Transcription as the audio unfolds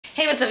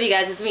what's up you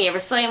guys, it's me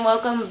Eversley and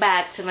welcome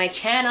back to my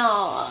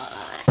channel.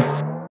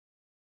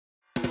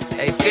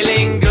 Hey,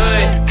 feeling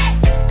good,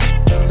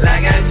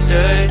 like I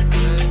should.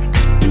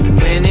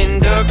 When in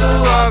dark,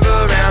 walk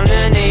around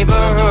the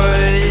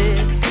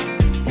neighborhood.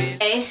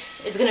 Today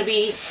is gonna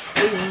be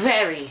a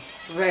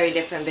very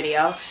different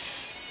video,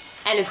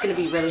 and it's gonna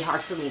be really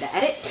hard for me to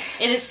edit.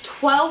 It is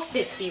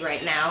 12:50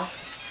 right now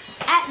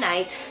at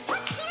night,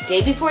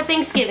 day before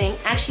Thanksgiving.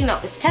 Actually no,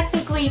 it's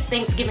technically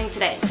Thanksgiving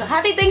today, so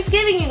happy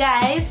Thanksgiving you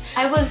guys.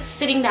 I was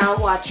sitting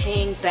down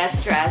watching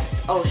Best Dressed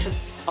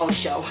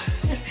show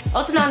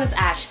also known as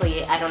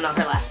Ashley. I don't know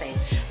her last name.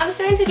 I'm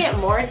starting to get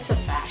more into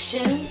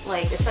fashion,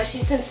 like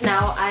especially since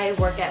now I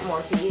work at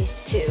Morphe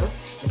too.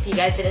 If you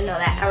guys didn't know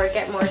that, I work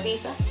at Morphe.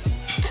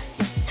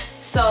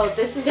 So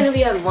this is gonna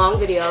be a long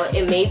video.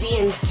 It may be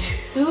in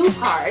 2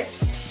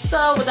 parts.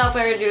 So without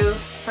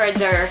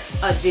further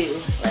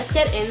ado, let's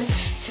get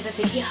into the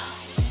video.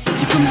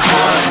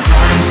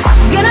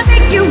 Gonna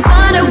make you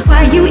wonder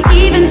why you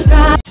even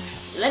try.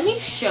 Let me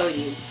show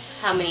you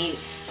how many,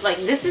 like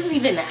this is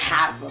even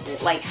half of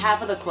it. Like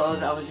half of the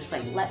clothes I was just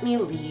like, let me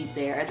leave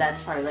there.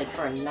 That's probably like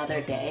for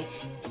another day.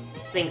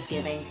 It's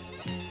Thanksgiving.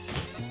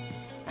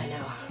 I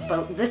know,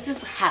 but this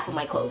is half of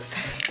my clothes.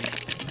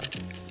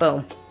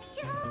 Boom.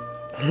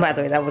 By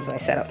the way, that was my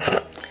setup.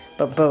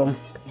 But boom.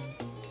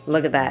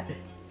 Look at that.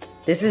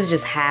 This is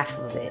just half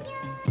of it.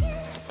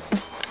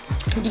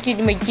 Look at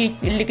my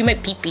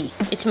pee-pee.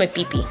 It's my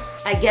pee-pee.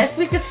 I guess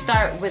we could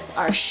start with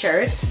our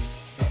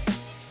shirts.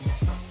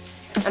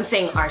 I'm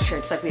saying our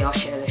shirts like we all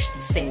share the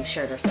same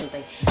shirt or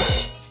something.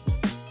 It's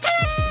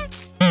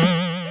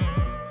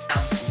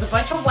a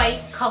bunch of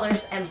whites,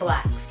 colors, and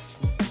blacks.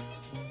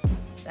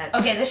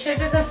 Okay, this shirt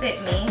doesn't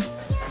fit me.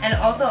 And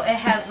also it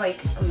has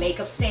like a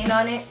makeup stain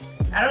on it.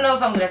 I don't know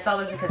if I'm gonna sell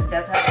this because it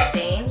does have a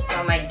stain, so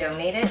I might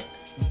donate it.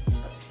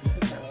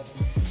 Who's gonna wear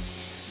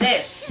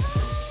this?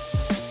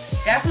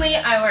 Definitely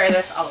I wear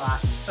this a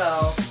lot,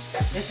 so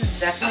this is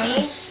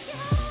definitely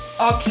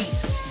I'll keep.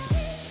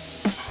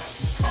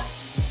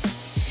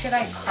 Should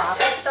I crop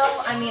it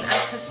though? I mean, I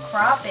could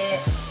crop it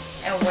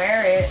and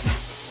wear it.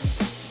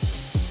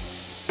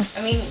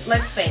 I mean,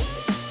 let's think.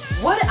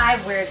 Would I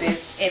wear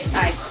this if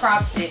I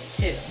cropped it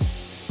too?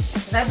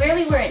 Because I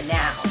barely wear it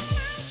now.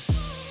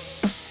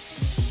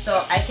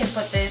 So I can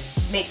put this,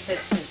 make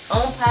this his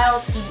own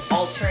pile to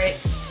alter it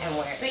and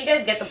wear it. So you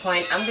guys get the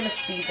point. I'm gonna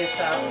speed this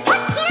up.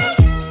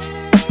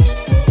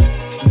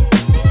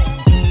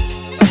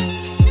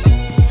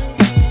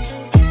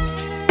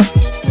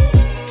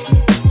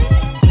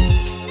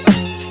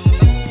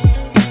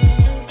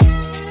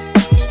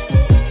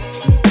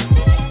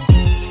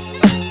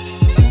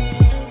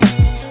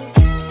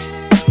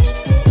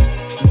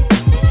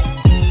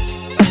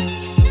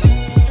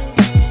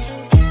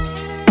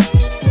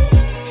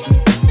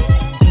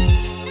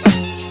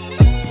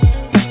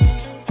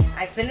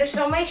 Finished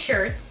all my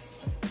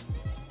shirts,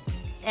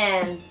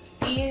 and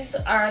these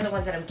are the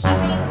ones that I'm keeping,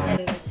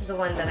 and this is the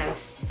one that I'm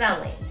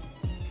selling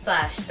 /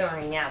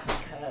 throwing out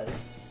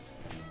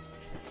because,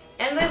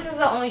 and this is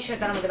the only shirt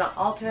that I'm gonna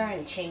alter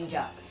and change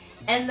up.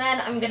 And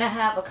then I'm gonna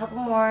have a couple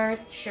more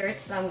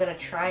shirts that I'm gonna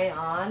try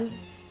on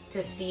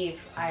to see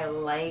if I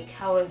like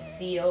how it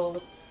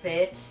feels,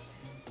 fits.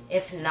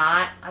 If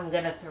not, I'm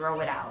gonna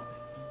throw it out.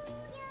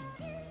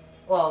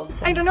 Well,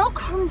 I don't know,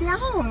 calm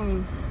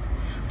down.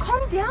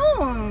 Calm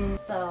down.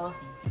 So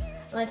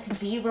let's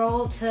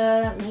B-roll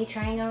to me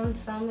trying on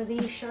some of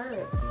these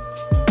shirts.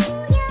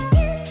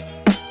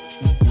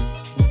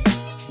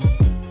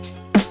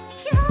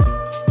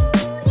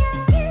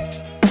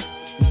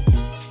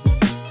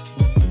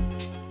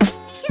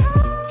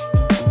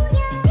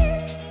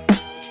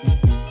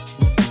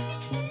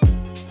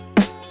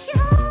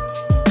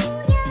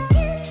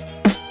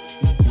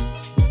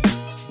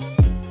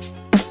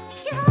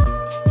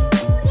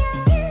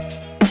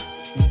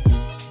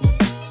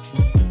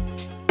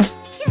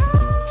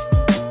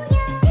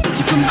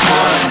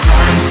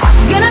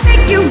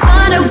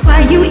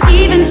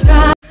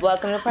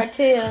 Welcome to part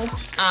 2.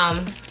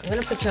 I'm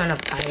gonna put you on a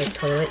pile of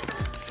toilet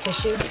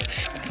tissue.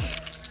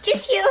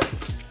 Tissue!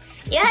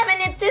 You have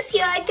any tissue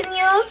I can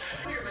use?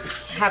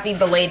 Happy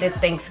belated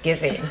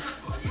Thanksgiving,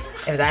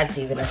 if that's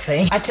even a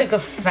thing. I took a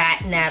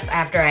fat nap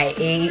after I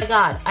ate. Oh my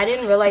god, I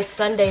didn't realize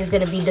Sunday is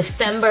gonna be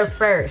December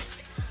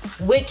 1st,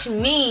 which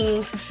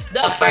means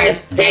the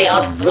first day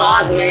of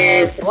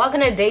Vlogmas.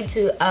 Welcome to day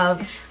 2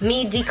 of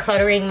me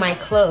decluttering my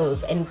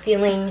clothes and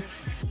feeling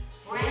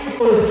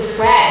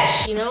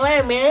fresh. You know what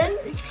I mean?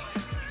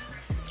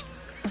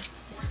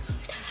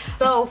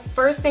 So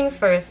first things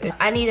first,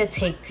 I need to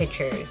take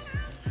pictures.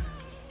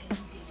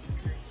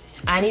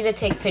 I need to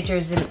take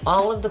pictures in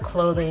all of the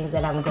clothing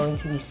that I'm going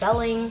to be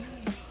selling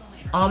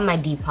on my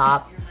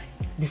Depop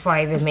before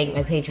I even make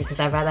my page, because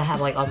I'd rather have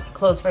like all my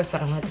clothes first so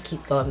I don't have to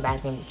keep going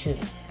back and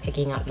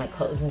picking out my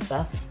clothes and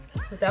stuff.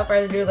 Without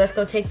further ado, let's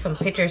go take some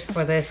pictures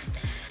for this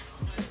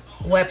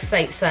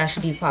website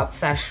 / Depop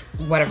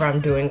 / whatever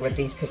I'm doing with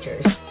these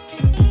pictures.